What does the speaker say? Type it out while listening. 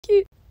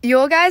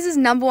Your guys'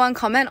 number one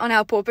comment on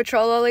our Paw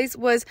Patrol lollies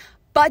was,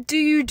 but do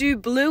you do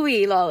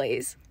BLUEY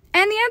lollies?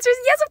 And the answer is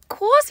yes, of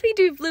course we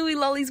do BLUEY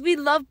lollies. We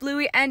love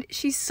BLUEY and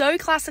she's so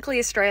classically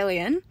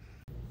Australian.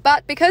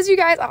 But because you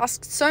guys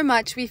asked so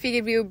much, we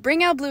figured we would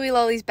bring our BLUEY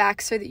lollies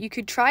back so that you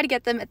could try to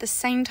get them at the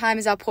same time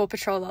as our Paw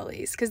Patrol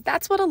lollies, because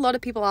that's what a lot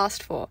of people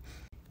asked for.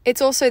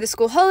 It's also the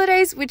school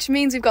holidays, which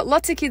means we've got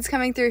lots of kids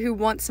coming through who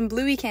want some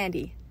BLUEY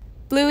candy.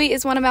 BLUEY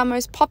is one of our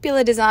most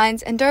popular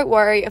designs, and don't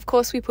worry, of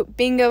course we put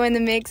bingo in the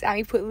mix and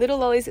we put little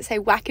lollies that say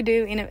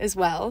wackadoo in it as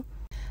well.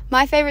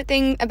 My favourite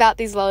thing about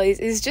these lollies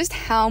is just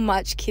how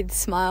much kids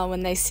smile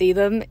when they see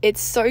them.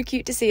 It's so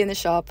cute to see in the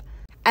shop.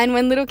 And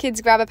when little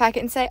kids grab a packet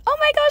and say, oh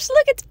my gosh,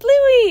 look, it's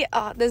BLUEY!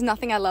 Oh, there's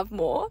nothing I love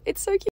more. It's so cute.